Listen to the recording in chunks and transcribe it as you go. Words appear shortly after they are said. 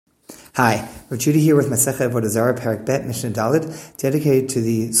Hi, Rav Judy here with Masechet Avodah Zarah, Perek Bet, Mishnah Dalet, dedicated to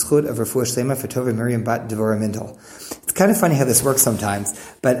the Zchut of Refuah Shlema for Tova Miriam Bat Devorah Mindel. It's kind of funny how this works sometimes,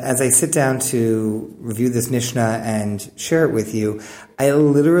 but as I sit down to review this Mishnah and share it with you, I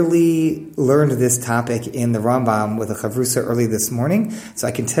literally learned this topic in the Rambam with a Chavrusa early this morning, so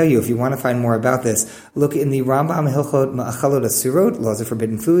I can tell you, if you want to find more about this, look in the Rambam Hilchot Ma'achalot Asurot, Laws of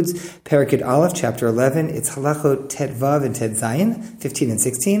Forbidden Foods, Perek Aleph, Chapter 11, it's Halachot Tet Vav and Tet Zayin, 15 and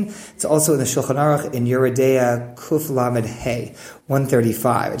 16. It's also in the Shulchan Aruch in Yeridea Kuf Lamed Hey,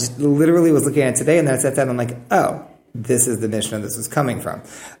 135. I just literally was looking at it today, and then I sat down and I'm like, oh, this is the Mishnah this is coming from.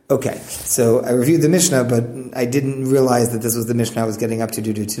 Okay, so I reviewed the Mishnah, but I didn't realize that this was the Mishnah I was getting up to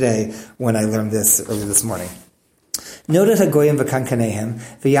do today when I learned this early this morning. Noted hagoyim v'kankanehem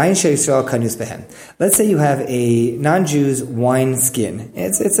v'yayin she'Yisrael kanus behem. Let's say you have a non-Jew's wine skin.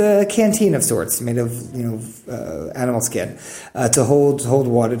 It's a canteen of sorts made of animal skin to hold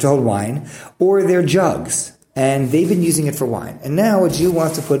water, to hold wine, or they're jugs, and they've been using it for wine. And now a Jew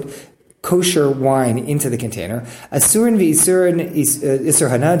wants to put kosher wine into the container. Asurin v'isurin isur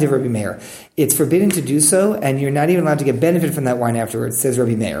hana de Rabbi Meir. It's forbidden to do so, and you're not even allowed to get benefit from that wine afterwards, says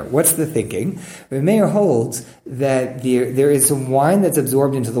Rabbi Meir. What's the thinking? Rabbi Meir holds that there is some wine that's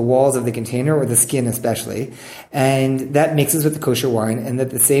absorbed into the walls of the container, or the skin especially, and that mixes with the kosher wine, and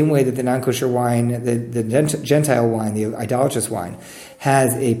that the same way that the non-kosher wine, the Gentile wine, the idolatrous wine,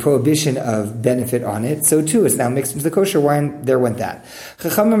 has a prohibition of benefit on it, so too it's now mixed into the kosher wine, there went that. The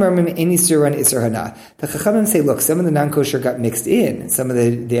Chachamim say, look, some of the non-kosher got mixed in, some of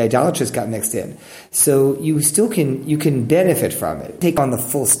the idolatrous got mixed in, so you still can benefit from it. Take on the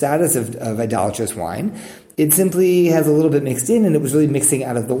full status of idolatrous wine. It simply has a little bit mixed in, and it was really mixing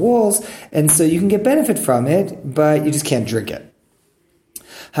out of the walls, and so you can get benefit from it, but you just can't drink it.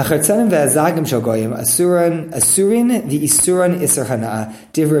 Hachartzanim ve'azagim shel goyim asurin v'isuran isur hana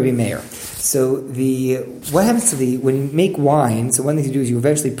div Rabbi Meir. So what happens to when you make wine? So one thing to do is you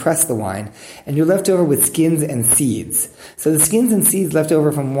eventually press the wine, and you're left over with skins and seeds. So the skins and seeds left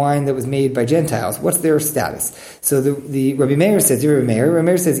over from wine that was made by Gentiles, what's their status? So the Rabbi Meir says, Rabbi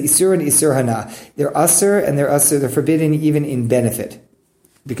Meir says isuran isur hana. They're usur and they're usur. They're forbidden even in benefit,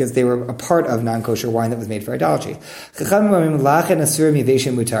 because they were a part of non-kosher wine that was made for idolatry. The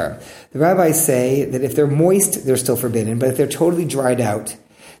rabbis say that if they're moist, they're still forbidden, but if they're totally dried out,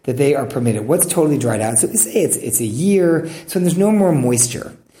 that they are permitted. What's totally dried out? So we say it's a year, so when there's no more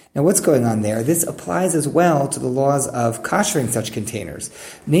moisture. Now what's going on there? This applies as well to the laws of koshering such containers.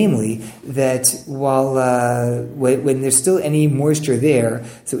 Namely, that while when there's still any moisture there,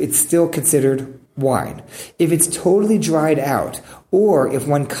 so it's still considered wine. If it's totally dried out, or if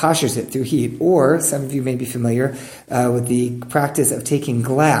one koshers it through heat, or some of you may be familiar with the practice of taking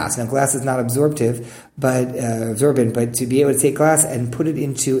glass. Now, glass is not absorbent, but to be able to take glass and put it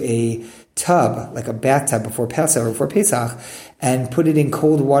into a tub, like a bathtub before Pesach, and put it in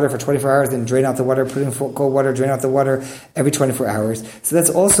cold water for 24 hours, then drain out the water, put it in cold water, drain out the water every 24 hours. So that's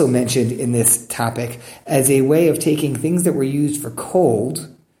also mentioned in this topic as a way of taking things that were used for cold.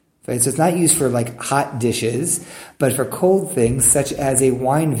 So it's not used for like hot dishes, but for cold things such as a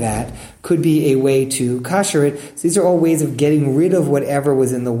wine vat could be a way to kosher it. So these are all ways of getting rid of whatever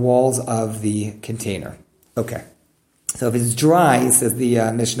was in the walls of the container. Okay. So if it's dry, says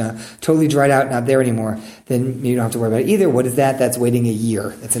the Mishnah, totally dried out, not there anymore, then you don't have to worry about it either. What is that? That's waiting a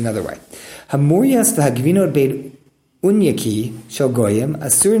year. That's another way. Hamurias v'hagvinot beid unyaki shel goyim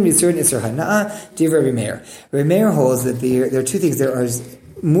asurin v'isurin isur hana'a div Rabbi Meir. Rabbi Meir holds that there are two things. There are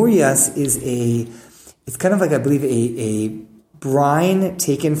Murias it's kind of like, I believe, a brine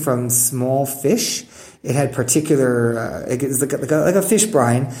taken from small fish. It had particular, it's like a fish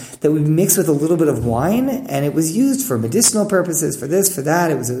brine that would mix with a little bit of wine, and it was used for medicinal purposes, for this, for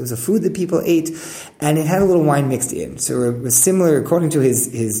that. It was a food that people ate, and it had a little wine mixed in. So it was similar, according to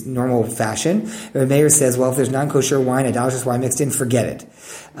his normal fashion. Rabbi Meir says, well, if there's non-kosher wine, idolatrous wine mixed in, forget it.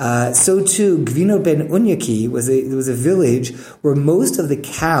 So too, Gvino ben Unyaki was a village where most of the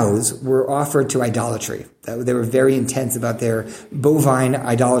cows were offered to idolatry. They were very intense about their bovine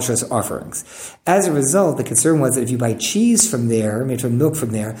idolatrous offerings. As a result, the concern was that if you buy cheese from there, made from milk from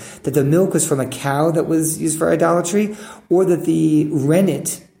there, that the milk was from a cow that was used for idolatry, or that the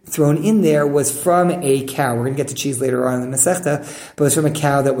rennet thrown in there was from a cow. We're going to get to cheese later on in the Masechta, but it was from a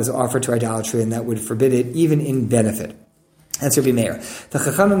cow that was offered to idolatry, and that would forbid it even in benefit. That's Rabbi Meir. The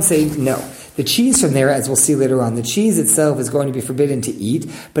Chachamim say no. The cheese from there, as we'll see later on, the cheese itself is going to be forbidden to eat,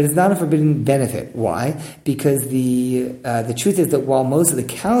 but it's not a forbidden benefit. Why? Because the truth is that while most of the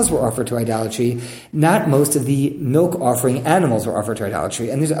cows were offered to idolatry, not most of the milk offering animals were offered to idolatry.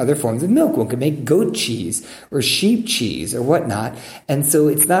 And there's other forms of milk. One could make goat cheese or sheep cheese or whatnot. And so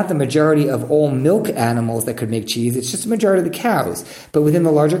it's not the majority of all milk animals that could make cheese. It's just a majority of the cows. But within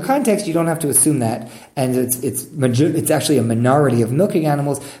the larger context, you don't have to assume that. And it's actually a minority of milking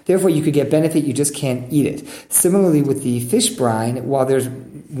animals. Therefore, you could get benefit, you just can't eat it. Similarly, with the fish brine, while there's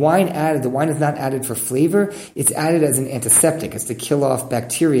wine added, the wine is not added for flavor, it's added as an antiseptic. It's to kill off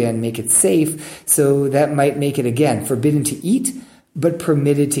bacteria and make it safe. So that might make it, again, forbidden to eat, but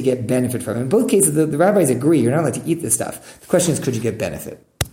permitted to get benefit from it. In both cases, the rabbis agree, you're not allowed to eat this stuff. The question is, could you get benefit?